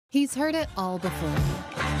He's heard it all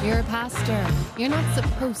before. You're a pastor. You're not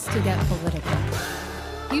supposed to get political.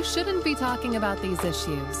 You shouldn't be talking about these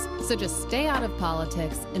issues, so just stay out of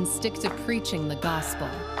politics and stick to preaching the gospel.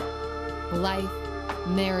 Life,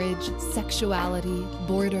 marriage, sexuality,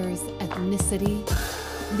 borders, ethnicity,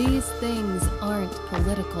 these things aren't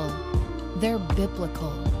political. They're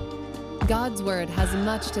biblical. God's word has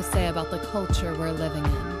much to say about the culture we're living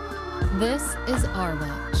in. This is Our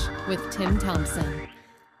Watch with Tim Thompson.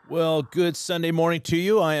 Well, good Sunday morning to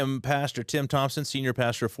you. I am Pastor Tim Thompson, Senior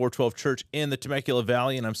Pastor of 412 Church in the Temecula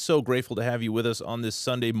Valley, and I'm so grateful to have you with us on this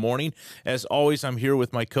Sunday morning. As always, I'm here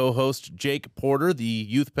with my co-host, Jake Porter, the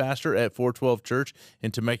youth pastor at 412 Church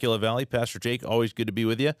in Temecula Valley. Pastor Jake, always good to be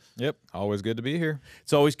with you. Yep, always good to be here.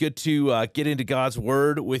 It's always good to get into God's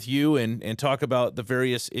Word with you and talk about the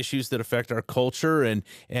various issues that affect our culture. And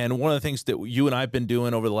one of the things that you and I have been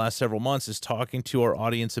doing over the last several months is talking to our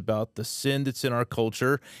audience about the sin that's in our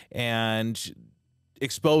culture and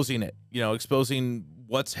exposing it, exposing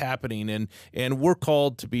what's happening. And we're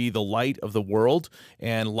called to be the light of the world,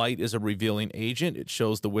 and light is a revealing agent. It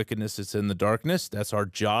shows the wickedness that's in the darkness. That's our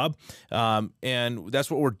job. And that's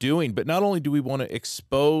what we're doing. But not only do we want to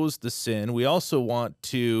expose the sin, we also want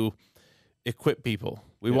to equip people.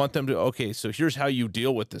 We want them to, okay, so here's how you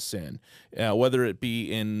deal with the sin, whether it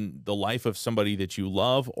be in the life of somebody that you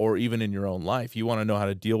love or even in your own life. You want to know how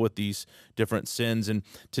to deal with these different sins. And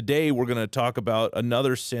today we're going to talk about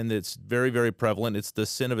another sin that's very, very prevalent. It's the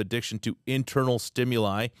sin of addiction to internal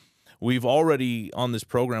stimuli. We've already, on this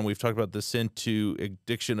program, we've talked about the sin to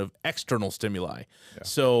addiction of external stimuli. Yeah.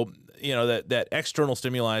 So, that external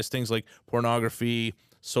stimuli is things like pornography,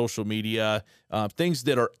 social media, things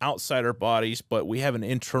that are outside our bodies, but we have an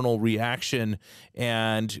internal reaction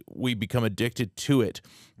and we become addicted to it.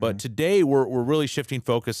 But today we're really shifting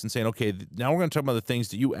focus and saying, okay, now we're going to talk about the things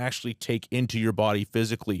that you actually take into your body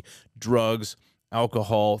physically: drugs,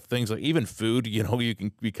 alcohol, things like even food, you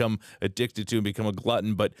can become addicted to and become a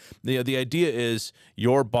glutton. But the idea is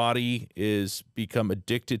your body is become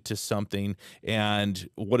addicted to something, and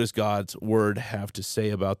what does God's word have to say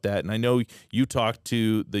about that? And I know you talked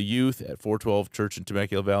to the youth at 412 Church in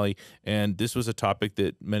Temecula Valley, and this was a topic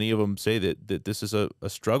that many of them say that this is a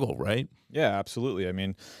struggle, right? Yeah, absolutely. I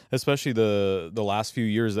mean, especially the last few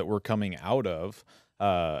years that we're coming out of,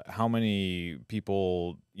 how many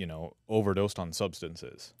people, overdosed on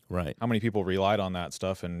substances. Right. How many people relied on that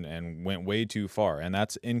stuff and went way too far. And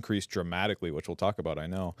that's increased dramatically, which we'll talk about, I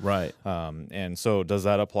know. Right. And so does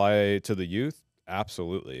that apply to the youth?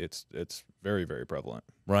 Absolutely. It's very, very prevalent.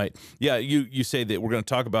 Right. Yeah, you say that we're going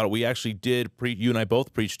to talk about it. We actually did, you and I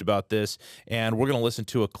both preached about this, and we're going to listen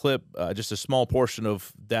to a clip, just a small portion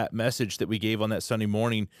of that message that we gave on that Sunday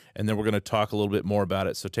morning, and then we're going to talk a little bit more about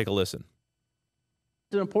it. So take a listen.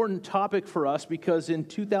 It's an important topic for us because in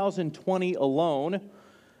 2020 alone,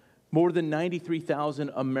 more than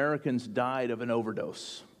 93,000 Americans died of an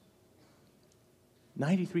overdose.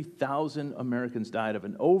 93,000 Americans died of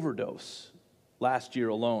an overdose last year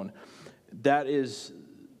alone. That is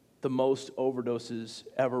the most overdoses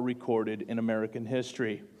ever recorded in American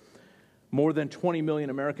history. More than 20 million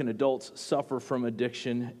American adults suffer from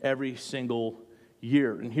addiction every single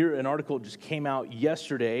year. And here an article just came out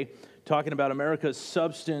yesterday talking about America's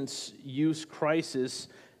substance use crisis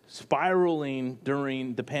spiraling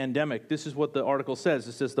during the pandemic. This is what the article says.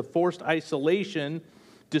 It says the forced isolation,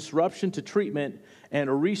 disruption to treatment,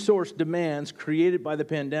 and resource demands created by the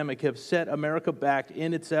pandemic have set America back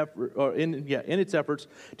in its efforts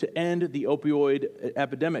to end the opioid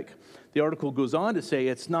epidemic. The article goes on to say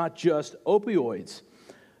it's not just opioids.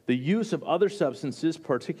 The use of other substances,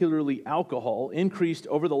 particularly alcohol, increased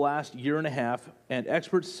over the last year and a half, and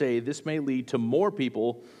experts say this may lead to more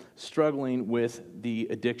people struggling with the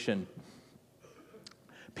addiction.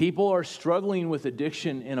 People are struggling with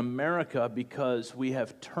addiction in America because we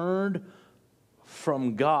have turned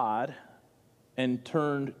from God and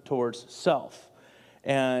turned towards self.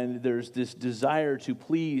 And there's this desire to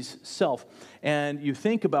please self. And you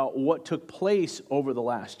think about what took place over the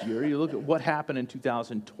last year. You look at what happened in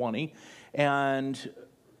 2020, and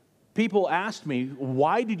people asked me,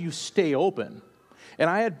 why did you stay open? And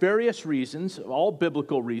I had various reasons, all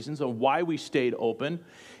biblical reasons, of why we stayed open.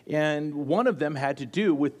 And one of them had to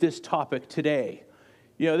do with this topic today.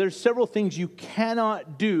 There's several things you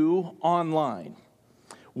cannot do online.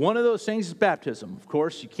 One of those things is baptism. Of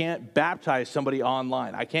course, you can't baptize somebody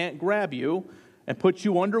online. I can't grab you and put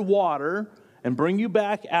you underwater and bring you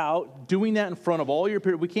back out, doing that in front of all your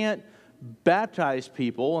peers. We can't baptize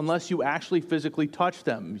people unless you actually physically touch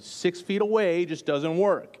them. 6 feet away just doesn't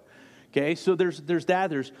work. Okay, so there's that.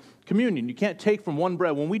 There's communion. You can't take from one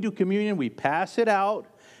bread. When we do communion, we pass it out.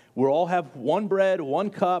 We all have one bread, one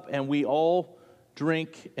cup, and we all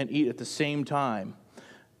drink and eat at the same time.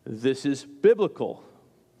 This is biblical.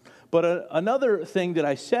 But another thing that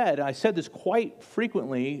I said this quite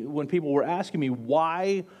frequently when people were asking me,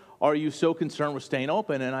 why are you so concerned with staying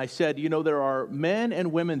open? And I said, there are men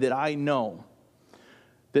and women that I know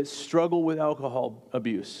that struggle with alcohol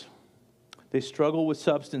abuse. They struggle with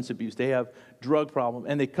substance abuse. They have drug problems.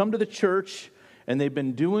 And they come to the church, and they've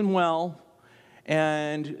been doing well,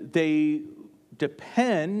 and they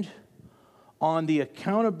depend on the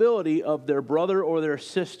accountability of their brother or their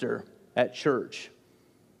sister at church.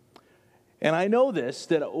 And I know this,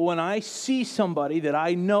 that when I see somebody that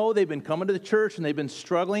I know they've been coming to the church and they've been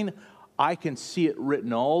struggling, I can see it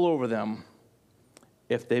written all over them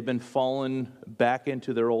if they've been falling back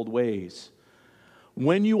into their old ways.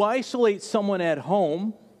 When you isolate someone at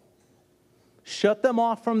home, shut them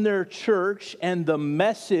off from their church and the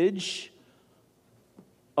message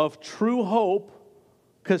of true hope,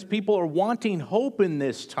 because people are wanting hope in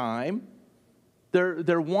this time.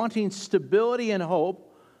 They're wanting stability and hope.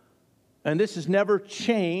 And this has never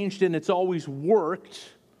changed, and it's always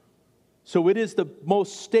worked. So it is the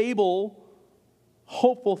most stable,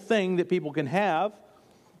 hopeful thing that people can have.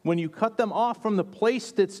 When you cut them off from the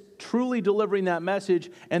place that's truly delivering that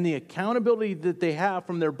message and the accountability that they have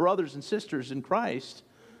from their brothers and sisters in Christ,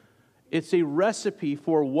 it's a recipe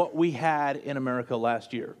for what we had in America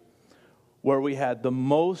last year, where we had the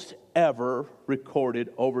most ever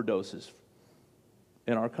recorded overdoses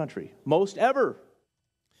in our country. Most ever.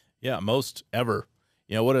 Yeah, most ever.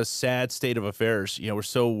 What a sad state of affairs. We're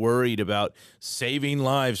so worried about saving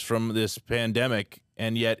lives from this pandemic,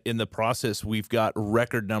 and yet in the process, we've got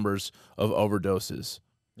record numbers of overdoses.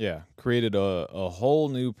 Yeah, created a whole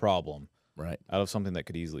new problem. Right. Out of something that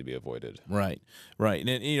could easily be avoided. Right. And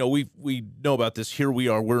we know about this. Here we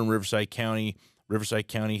are. We're in Riverside County. Riverside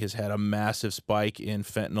County has had a massive spike in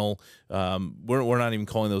fentanyl. We're not even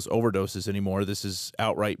calling those overdoses anymore. This is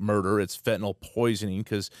outright murder. It's fentanyl poisoning,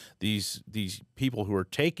 because these people who are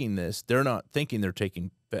taking this, they're not thinking they're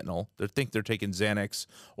taking fentanyl. They think they're taking Xanax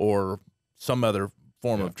or some other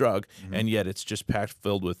form of drug, and yet it's just packed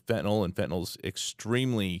filled with fentanyl, and fentanyl's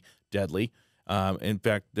extremely deadly. In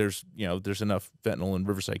fact, there's enough fentanyl in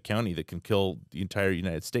Riverside County that can kill the entire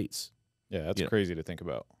United States. Yeah, that's crazy to think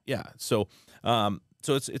about. Yeah, so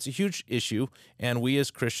it's a huge issue, and we as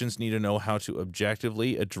Christians need to know how to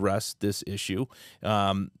objectively address this issue.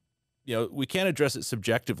 We can't address it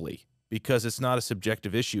subjectively, because it's not a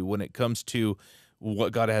subjective issue when it comes to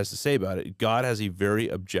what God has to say about it. God has a very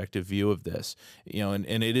objective view of this, and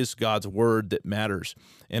it is God's word that matters.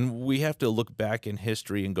 And we have to look back in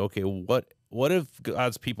history and go, okay, what have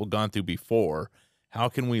God's people gone through before? How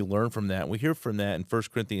can we learn from that? We hear from that in 1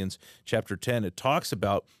 Corinthians chapter 10. It talks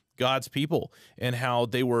about God's people and how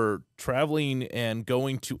they were traveling and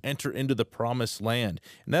going to enter into the promised land.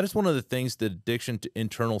 And that is one of the things that addiction to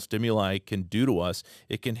internal stimuli can do to us.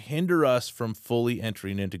 It can hinder us from fully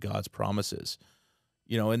entering into God's promises.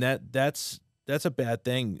 And that's a bad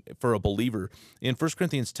thing for a believer. In 1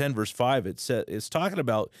 Corinthians 10, verse 5, it's talking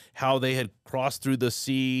about how they had crossed through the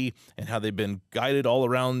sea and how they've been guided all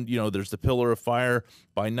around. There's the pillar of fire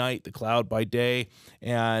by night, the cloud by day.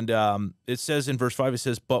 And it says in verse 5, it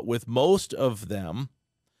says, but with most of them,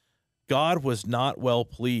 God was not well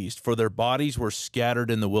pleased, for their bodies were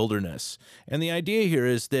scattered in the wilderness. And the idea here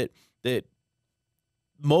is that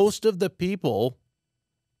most of the people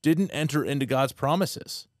didn't enter into God's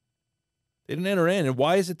promises. They didn't enter in. And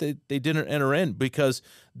why is it that they didn't enter in? Because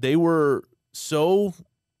they were so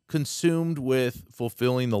consumed with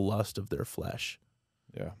fulfilling the lust of their flesh.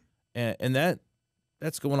 Yeah. And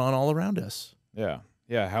that's going on all around us. Yeah.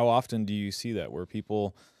 Yeah. How often do you see that where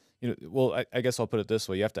people, I guess I'll put it this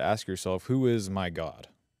way. You have to ask yourself, who is my God?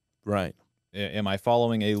 Right. Am I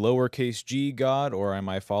following a lowercase g God, or am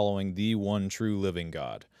I following the one true living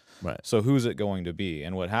God? Right. So who's it going to be?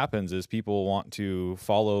 And what happens is people want to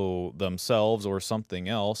follow themselves or something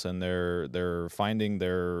else, and they're finding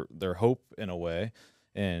their hope in a way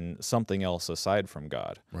in something else aside from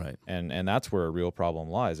God. Right. And that's where a real problem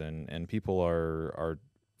lies. And people are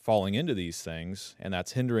falling into these things, and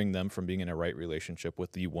that's hindering them from being in a right relationship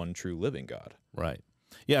with the one true living God. Right.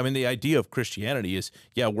 Yeah, I mean, the idea of Christianity is,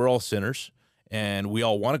 we're all sinners, and we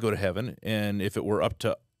all want to go to heaven, and if it were up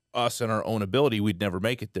to us and our own ability, we'd never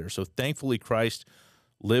make it there. So thankfully, Christ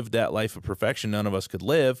lived that life of perfection none of us could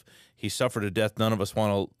live. He suffered a death none of us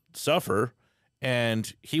want to suffer,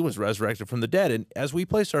 and he was resurrected from the dead. And as we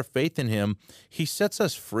place our faith in him, he sets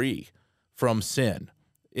us free from sin.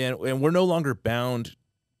 And we're no longer bound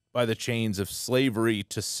by the chains of slavery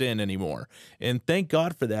to sin anymore. And thank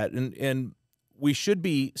God for that. And we should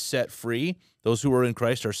be set free. Those who are in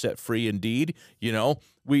Christ are set free indeed.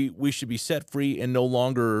 We should be set free and no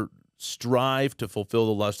longer strive to fulfill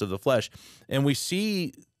the lust of the flesh. And we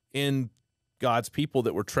see in God's people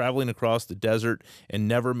that were traveling across the desert and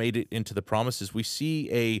never made it into the promises. We see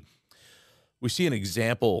an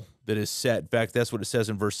example that is set. In fact, that's what it says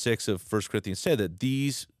in verse 6 of 1 Corinthians 10, that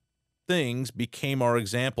these things became our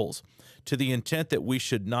examples, to the intent that we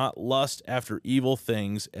should not lust after evil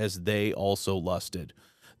things as they also lusted.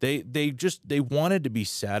 They wanted to be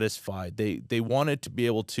satisfied. They wanted to be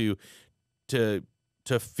able to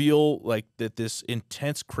feel like that this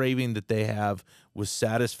intense craving that they have was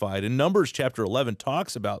satisfied. And Numbers chapter 11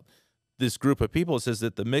 talks about this group of people. It says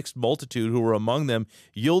that the mixed multitude who were among them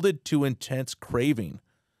yielded to intense craving,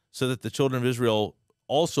 so that the children of Israel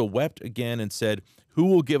also wept again and said, "Who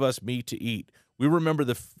will give us meat to eat? We remember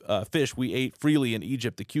the fish we ate freely in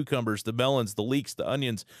Egypt, the cucumbers, the melons, the leeks, the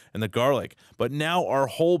onions, and the garlic. But now our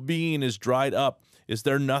whole being is dried up. Is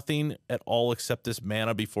there nothing at all except this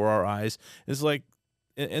manna before our eyes?" It's like,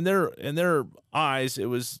 in their eyes, it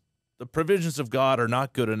was, the provisions of God are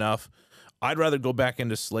not good enough. I'd rather go back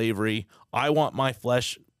into slavery. I want my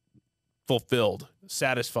flesh fulfilled,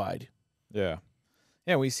 satisfied. Yeah.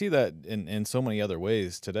 Yeah, we see that in so many other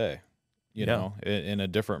ways today, you know, in a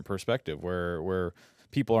different perspective where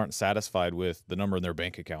people aren't satisfied with the number in their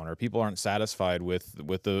bank account, or people aren't satisfied with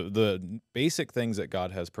the basic things that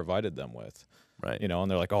God has provided them with. Right. And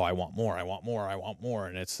they're like, "Oh, I want more, I want more, I want more."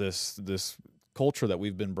 And it's this culture that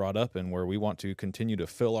we've been brought up in where we want to continue to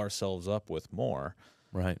fill ourselves up with more.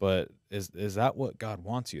 Right. But is that what God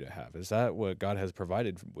wants you to have? Is that what God has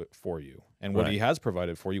provided for you? And what He has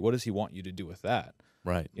provided for you, what does He want you to do with that?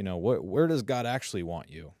 Right. Where does God actually want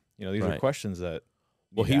you? These are questions that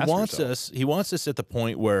He wants us at the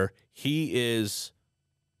point where He is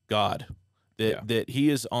God. That He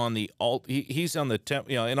is on the He's on the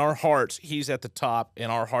in our hearts, He's at the top,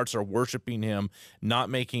 and our hearts are worshiping Him, not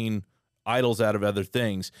making idols out of other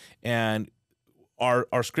things. And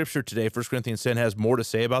our scripture today, 1 Corinthians 10, has more to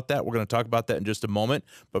say about that. We're going to talk about that in just a moment.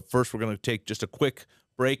 But first, we're going to take just a quick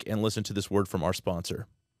break and listen to this word from our sponsor.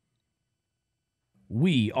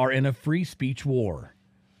 We are in a free speech war.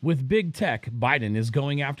 With big tech, Biden is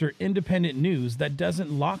going after independent news that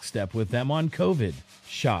doesn't lockstep with them on COVID,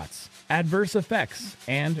 shots, adverse effects,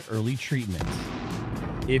 and early treatment.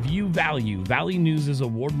 If you value Valley News'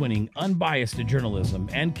 award-winning, unbiased journalism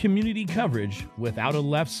and community coverage without a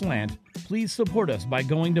left slant, please support us by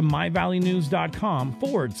going to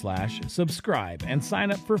myvalleynews.com/subscribe and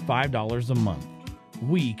sign up for $5 a month.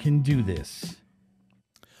 We can do this.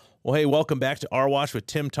 Well, hey, welcome back to Our Watch with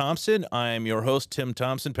Tim Thompson. I'm your host, Tim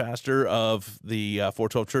Thompson, pastor of the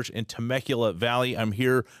 412 Church in Temecula Valley. I'm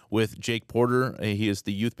here with Jake Porter. He is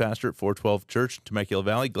the youth pastor at 412 Church, Temecula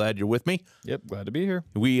Valley. Glad you're with me. Yep, glad to be here.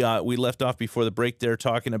 We left off before the break there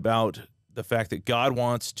talking about the fact that God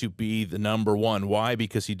wants to be the number one. Why?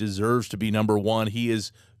 Because He deserves to be number one. He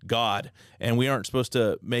is God, and we aren't supposed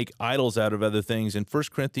to make idols out of other things. And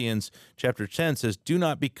 1 Corinthians chapter 10 says, "Do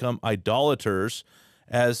not become idolaters,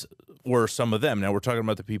 as were some of them." Now, we're talking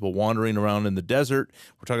about the people wandering around in the desert.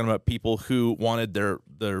 We're talking about people who wanted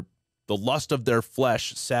the lust of their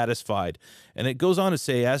flesh satisfied. And it goes on to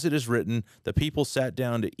say, "As it is written, the people sat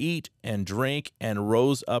down to eat and drink and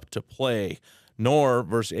rose up to play. Nor,"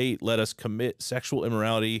 verse 8, "let us commit sexual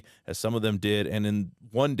immorality as some of them did. And in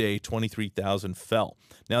one day, 23,000 fell."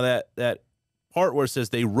 Now, that part where it says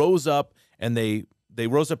they rose up and they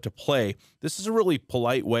rose up to play, this is a really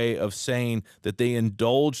polite way of saying that they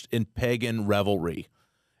indulged in pagan revelry.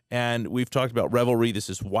 And we've talked about revelry. This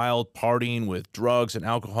is wild partying with drugs and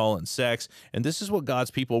alcohol and sex. And this is what God's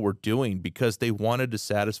people were doing because they wanted to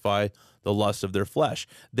satisfy the lust of their flesh.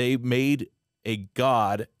 They made a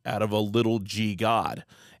god out of a little g god.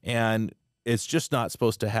 And it's just not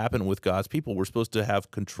supposed to happen with God's people. We're supposed to have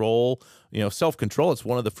control, self-control. It's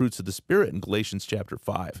one of the fruits of the Spirit in Galatians chapter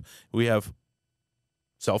 5. We have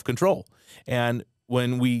self-control. And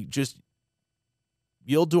when we just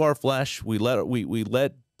yield to our flesh, we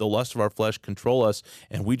let the lust of our flesh control us,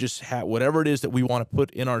 and we just have whatever it is that we want to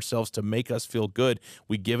put in ourselves to make us feel good,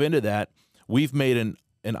 we give into that. We've made an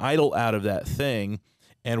idol out of that thing,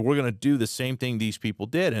 and we're going to do the same thing these people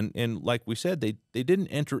did. And like we said, they didn't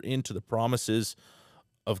enter into the promises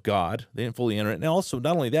of God. They didn't fully enter it. And also,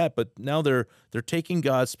 not only that, but now they're taking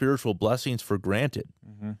God's spiritual blessings for granted.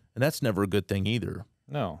 Mm-hmm. And that's never a good thing either.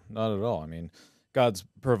 No, not at all. I mean, God's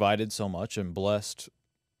provided so much and blessed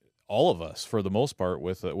all of us for the most part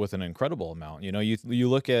with an incredible amount. You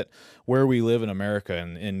look at where we live in America,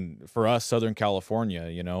 and for us, Southern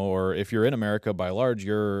California, or if you're in America by large,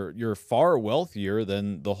 you're far wealthier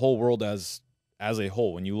than the whole world as as a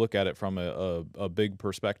whole, when you look at it from a big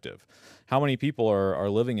perspective. How many people are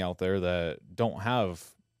living out there that don't have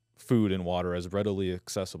food and water as readily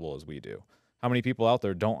accessible as we do? How many people out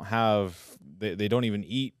there don't have, they don't even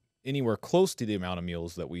eat anywhere close to the amount of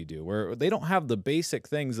meals that we do, where they don't have the basic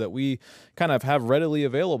things that we kind of have readily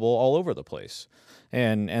available all over the place.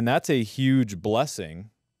 And that's a huge blessing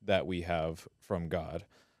that we have from God.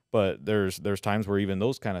 But there's times where even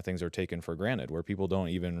those kind of things are taken for granted, where people don't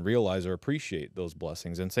even realize or appreciate those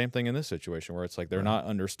blessings. And same thing in this situation, where it's like they're not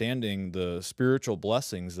understanding the spiritual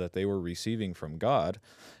blessings that they were receiving from God,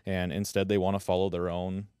 and instead they want to follow their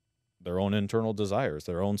own internal desires,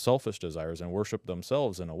 their own selfish desires, and worship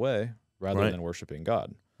themselves in a way rather than worshiping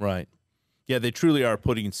God. Right. Yeah, they truly are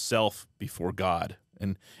putting self before God.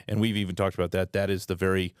 And we've even talked about that. That is the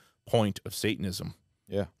very point of Satanism.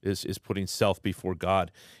 Yeah, is putting self before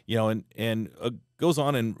God, and goes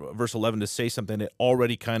on in verse 11 to say something it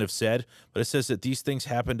already kind of said, but it says that these things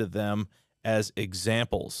happened to them as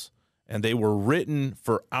examples, and they were written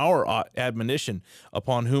for our admonition,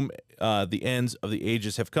 upon whom the ends of the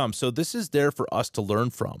ages have come. So this is there for us to learn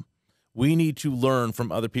from. We need to learn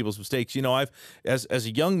from other people's mistakes. I've as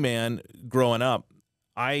a young man growing up,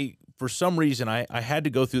 for some reason I had to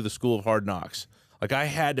go through the school of hard knocks. Like, I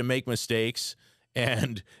had to make mistakes.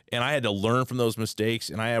 And I had to learn from those mistakes,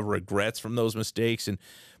 and I have regrets from those mistakes. And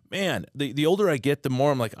man, the older I get, the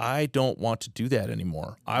more I'm like, I don't want to do that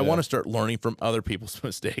anymore. I want to start learning from other people's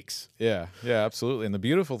mistakes. Yeah, absolutely. And the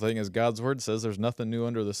beautiful thing is God's word says there's nothing new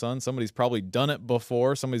under the sun. Somebody's probably done it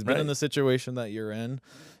before. Somebody's been in the situation that you're in.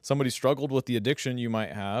 Somebody struggled with the addiction you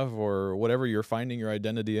might have, or whatever you're finding your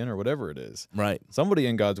identity in, or whatever it is. Right. Somebody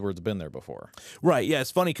in God's word's been there before. Right. Yeah, it's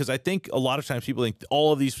funny because I think a lot of times people think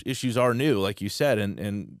all of these issues are new, like you said,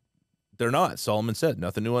 and they're not. Solomon said,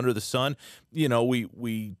 nothing new under the sun.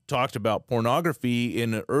 We talked about pornography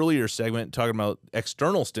in an earlier segment, talking about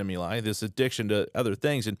external stimuli, this addiction to other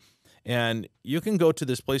things. And you can go to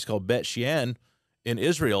this place called Bet Shean in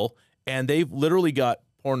Israel, and they've literally got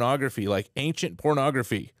pornography, like ancient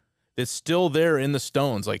pornography, that's still there in the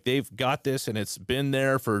stones. Like, they've got this, and it's been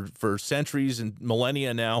there for centuries and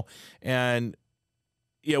millennia now. And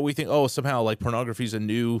we think, somehow like pornography is a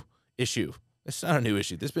new issue. It's not a new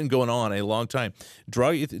issue. This has been going on a long time.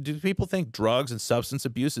 Do people think drugs and substance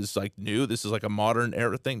abuse is like new? This is like a modern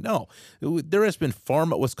era thing? No. There has been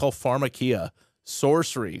what's called pharmakia,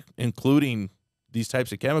 sorcery, including these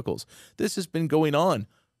types of chemicals. This has been going on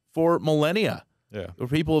for millennia. Yeah. Where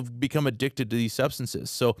people have become addicted to these substances.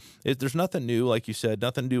 So there's nothing new, like you said,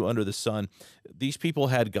 nothing new under the sun. These people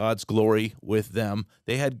had God's glory with them.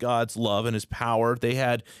 They had God's love and his power. They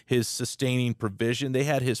had his sustaining provision. They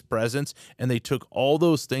had his presence, and they took all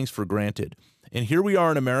those things for granted. And here we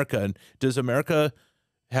are in America. And does America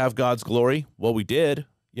have God's glory? Well, we did.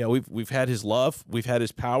 We've had his love. We've had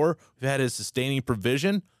his power. We've had his sustaining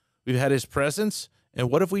provision. We've had his presence.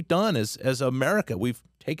 And what have we done as America? We've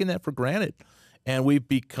taken that for granted. And we've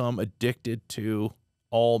become addicted to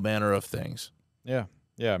all manner of things. Yeah.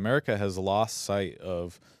 America has lost sight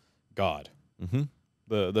of God. Mm-hmm.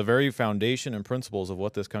 The very foundation and principles of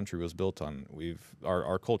what this country was built on.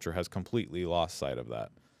 Our culture has completely lost sight of that,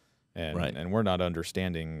 and we're not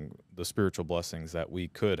understanding the spiritual blessings that we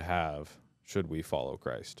could have should we follow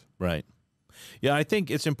Christ. Right. Yeah, I think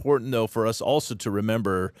it's important though for us also to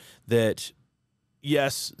remember that.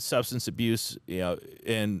 Yes, substance abuse,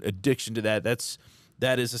 and addiction to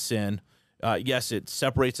that is a sin. Yes, it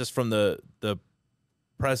separates us from the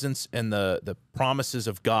presence and the promises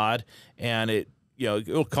of God, and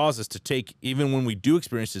it'll cause us to take, even when we do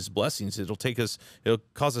experience his blessings, it'll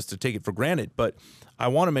cause us to take it for granted. But I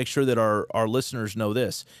want to make sure that our listeners know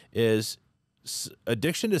this is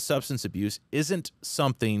addiction to substance abuse isn't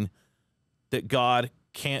something that God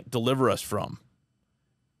can't deliver us from.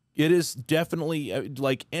 It is definitely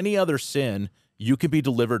like any other sin, you can be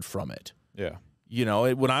delivered from it. Yeah.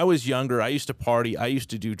 When I was younger, I used to party, I used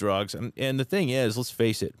to do drugs. And the thing is, let's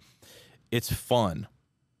face it, it's fun.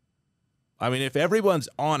 I mean, if everyone's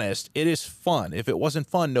honest, it is fun. If it wasn't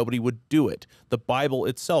fun, nobody would do it. The Bible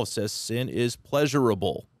itself says sin is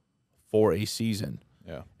pleasurable for a season.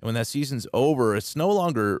 Yeah. And when that season's over, it's no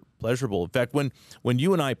longer pleasurable. In fact, when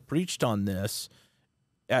you and I preached on this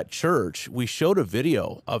at church, we showed a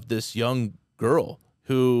video of this young girl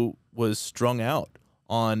who was strung out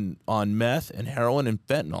on meth and heroin and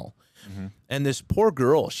fentanyl. Mm-hmm. And this poor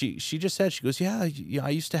girl, she just said, she goes, yeah, I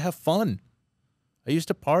used to have fun. I used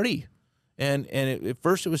to party. And at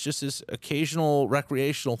first it was just this occasional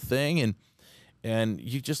recreational thing. And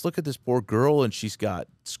you just look at this poor girl, and she's got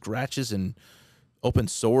scratches and open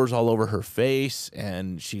sores all over her face,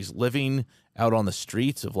 and she's living out on the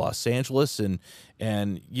streets of Los Angeles,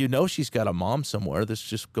 and she's got a mom somewhere that's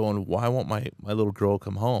just going, why won't my little girl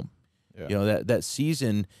come home? Yeah. That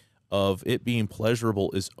season of it being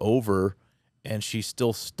pleasurable is over, and she's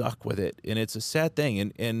still stuck with it, and it's a sad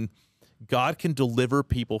thing, and God can deliver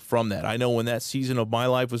people from that. I know when that season of my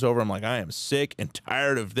life was over, I'm like, I am sick and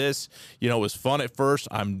tired of this. It was fun at first.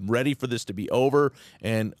 I'm ready for this to be over.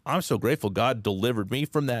 And I'm so grateful God delivered me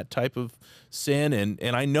from that type of sin.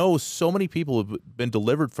 And I know so many people have been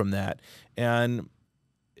delivered from that. And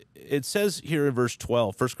it says here in verse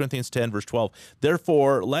 12, 1 Corinthians 10, verse 12,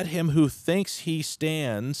 therefore, let him who thinks he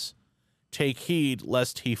stands take heed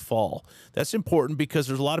lest he fall. That's important because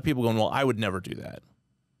there's a lot of people going, well, I would never do that.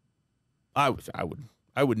 I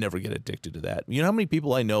would never get addicted to that. You know how many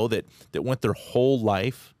people I know that went their whole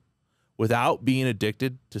life without being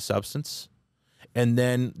addicted to substance, and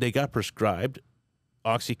then they got prescribed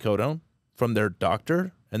oxycodone from their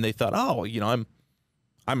doctor, and they thought, oh,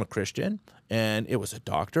 I'm a Christian, and it was a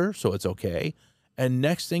doctor, so it's okay. And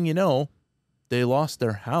next thing you know, they lost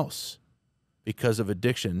their house because of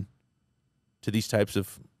addiction to these types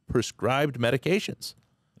of prescribed medications.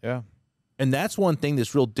 Yeah. And that's one thing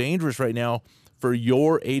that's real dangerous right now for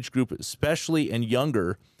your age group, especially and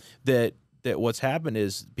younger, that what's happened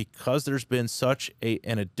is because there's been such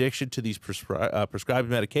an addiction to these prescribed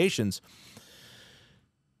medications,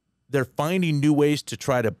 they're finding new ways to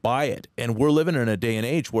try to buy it. And we're living in a day and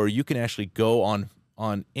age where you can actually go on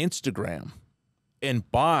Instagram and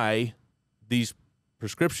buy these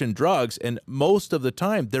prescription drugs, and most of the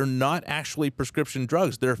time they're not actually prescription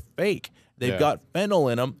drugs. They're fake. They've got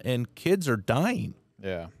fentanyl in them, and kids are dying.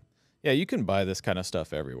 Yeah. Yeah, you can buy this kind of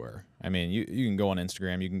stuff everywhere. I mean, you can go on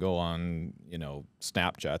Instagram, you can go on,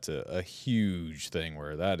 Snapchat's a huge thing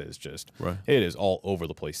where that is just, it is all over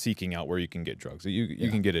the place, seeking out where you can get drugs. You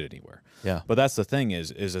can get it anywhere. Yeah. But that's the thing is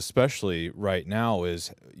especially right now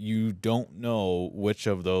is you don't know which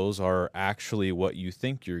of those are actually what you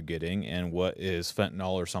think you're getting and what is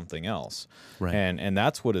fentanyl or something else. Right. And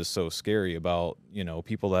that's what is so scary about,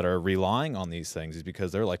 people that are relying on these things is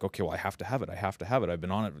because they're like, okay, well, I have to have it. I've been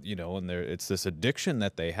on it, and it's this addiction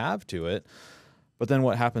that they have to it. But then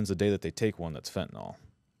what happens the day that they take one that's fentanyl?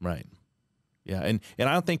 Right. Yeah, and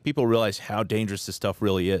I don't think people realize how dangerous this stuff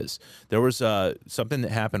really is. There was something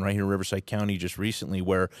that happened right here in Riverside County just recently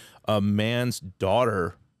where a man's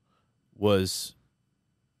daughter was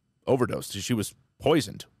overdosed. She was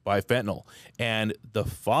poisoned by fentanyl. And the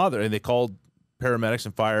father, and they called paramedics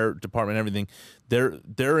and fire department and everything,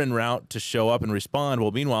 they're en route to show up and respond.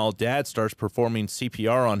 Well, meanwhile, dad starts performing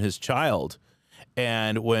CPR on his child.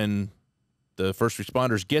 And when the first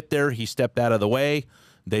responders get there, he stepped out of the way.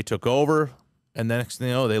 They took over. And the next thing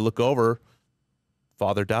you know, they look over,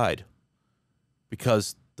 father died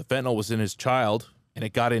because the fentanyl was in his child and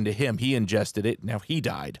it got into him. He ingested it. Now he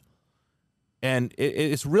died. And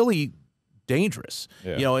it's really dangerous,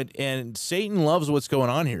 and Satan loves what's going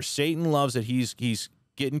on here. Satan loves that he's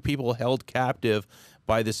getting people held captive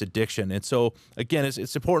by this addiction. And so, again,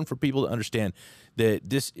 it's important for people to understand that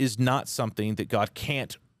this is not something that God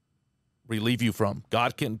can't relieve you from.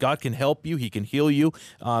 God can help you. He can heal you.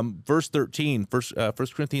 Verse 13, 1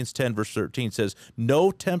 Corinthians 10, verse 13 says,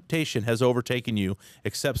 no temptation has overtaken you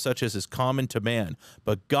except such as is common to man.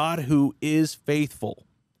 But God, who is faithful,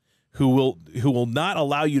 who will not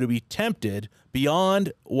allow you to be tempted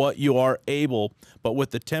beyond what you are able, but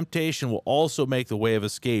with the temptation will also make the way of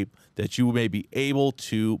escape that you may be able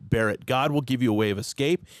to bear it. God will give you a way of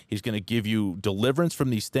escape. He's going to give you deliverance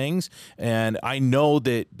from these things, and I know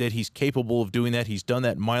that he's capable of doing that. He's done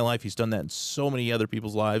that in my life. He's done that in so many other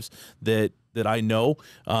people's lives that I know.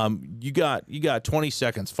 You got 20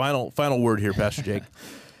 seconds. Final word here, Pastor Jake.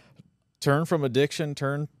 Turn from addiction,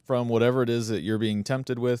 turn from whatever it is that you're being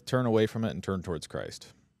tempted with, turn away from it and turn towards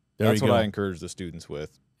Christ. That's what I encourage the students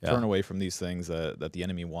with. Yeah. Turn away from these things that the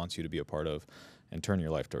enemy wants you to be a part of and turn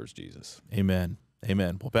your life towards Jesus. Amen.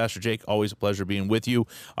 Amen. Well, Pastor Jake, always a pleasure being with you.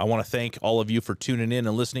 I want to thank all of you for tuning in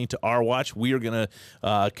and listening to Our Watch. We are going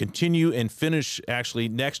to continue and finish, actually,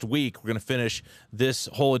 next week. We're going to finish this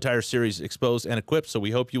whole entire series, Exposed and Equipped. So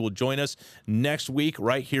we hope you will join us next week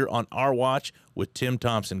right here on Our Watch with Tim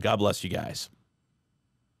Thompson. God bless you guys.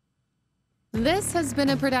 This has been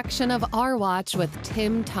a production of Our Watch with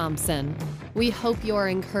Tim Thompson. We hope you're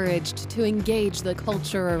encouraged to engage the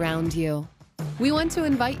culture around you. We want to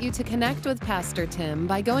invite you to connect with Pastor Tim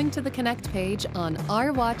by going to the Connect page on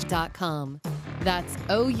ourwatch.com. That's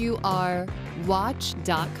OURWatch.com.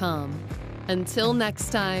 Until next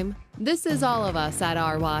time, this is all of us at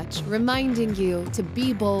Our Watch reminding you to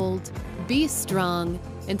be bold, be strong,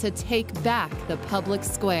 and to take back the public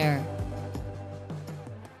square.